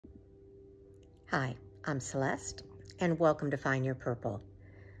Hi, I'm Celeste, and welcome to Find Your Purple.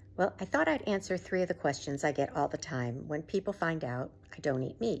 Well, I thought I'd answer 3 of the questions I get all the time when people find out I don't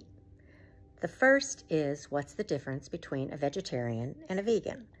eat meat. The first is, what's the difference between a vegetarian and a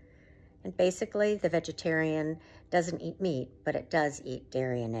vegan? And basically, the vegetarian doesn't eat meat, but it does eat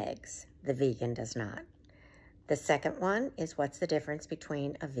dairy and eggs. The vegan does not. The second one is, what's the difference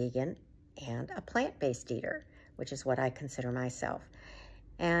between a vegan and a plant-based eater, which is what I consider myself.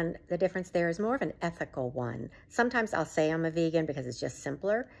 And the difference there is more of an ethical one. Sometimes I'll say I'm a vegan because it's just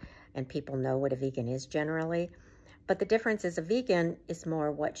simpler and people know what a vegan is generally. But the difference is a vegan is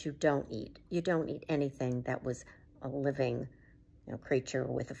more what you don't eat. You don't eat anything that was a living creature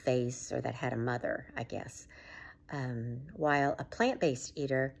with a face or that had a mother, I guess. While a plant-based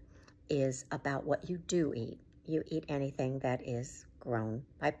eater is about what you do eat. You eat anything that is grown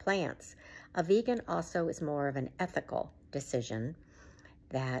by plants. A vegan also is more of an ethical decision,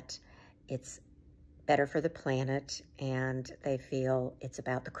 that it's better for the planet and they feel it's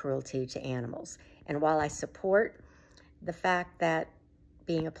about the cruelty to animals. And while I support the fact that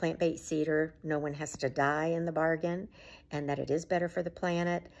being a plant-based eater, no one has to die in the bargain and that it is better for the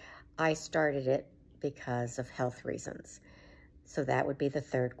planet, I started it because of health reasons. So that would be the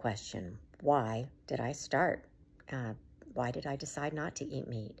third question. Why did I start? Why did I decide not to eat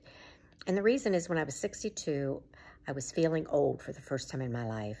meat? And the reason is when I was 62, I was feeling old for the first time in my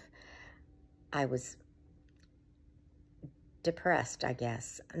life. I was depressed, I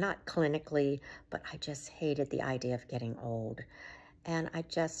guess. Not clinically, but I just hated the idea of getting old. And I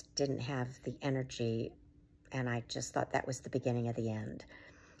just didn't have the energy, and I just thought that was the beginning of the end.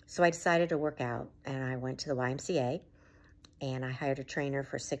 So I decided to work out, and I went to the YMCA, and I hired a trainer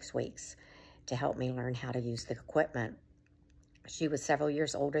for 6 weeks to help me learn how to use the equipment. She was several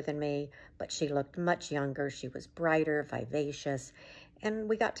years older than me, but she looked much younger. She was brighter, vivacious, and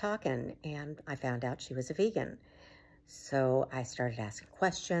we got talking, and I found out she was a vegan. So I started asking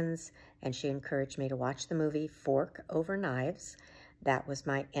questions, and she encouraged me to watch the movie Fork Over Knives. That was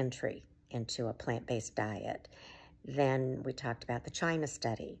my entry into a plant-based diet. Then we talked about the China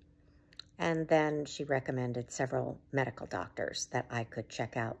study, and then she recommended several medical doctors that I could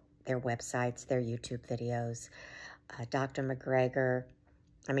check out their websites, their YouTube videos. Dr. Greger,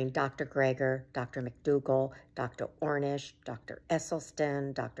 Dr. McDougal, Dr. Ornish, Dr.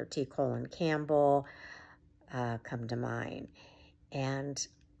 Esselstyn, Dr. Colin Campbell come to mind. And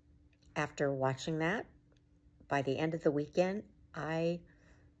after watching that, by the end of the weekend, I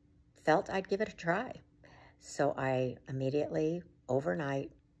felt I'd give it a try. So I immediately, overnight,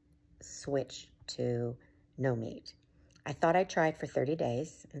 switched to no meat. I thought I'd try it for 30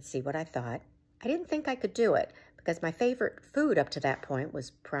 days and see what I thought. I didn't think I could do it, because my favorite food up to that point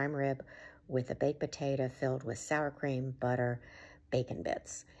was prime rib with a baked potato filled with sour cream, butter, bacon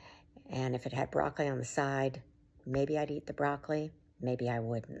bits. And if it had broccoli on the side, maybe I'd eat the broccoli, maybe I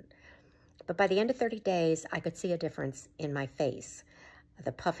wouldn't. But by the end of 30 days, I could see a difference in my face.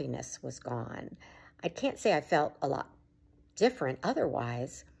 The puffiness was gone. I can't say I felt a lot different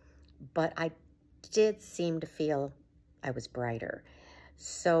otherwise, but I did seem to feel I was brighter.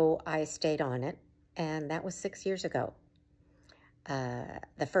 So I stayed on it. And that was 6 years ago.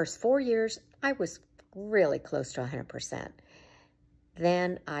 The first 4 years, I was really close to 100%.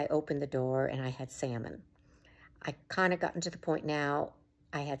 Then I opened the door and I had salmon. I kind of gotten to the point now,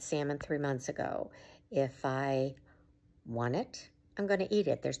 I had salmon 3 months ago. If I want it, I'm going to eat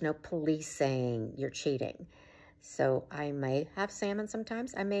it. There's no police saying you're cheating. So I may have salmon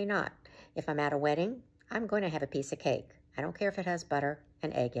sometimes, I may not. If I'm at a wedding, I'm going to have a piece of cake. I don't care if it has butter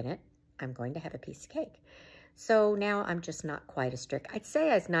and egg in it. I'm going to have a piece of cake. So now I'm just not quite as strict. I'd say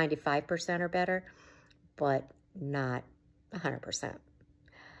I was 95% or better, but not 100%.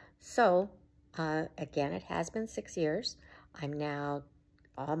 So again, it has been 6 years. I'm now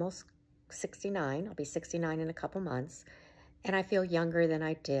almost 69. I'll be 69 in a couple months. And I feel younger than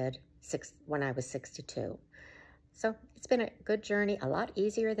I did when I was 62. So it's been a good journey, a lot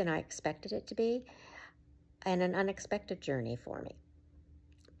easier than I expected it to be, and an unexpected journey for me.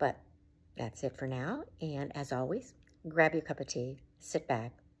 But that's it for now, and as always, grab your cup of tea, sit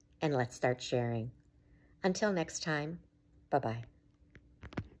back, and let's start sharing. Until next time, bye-bye.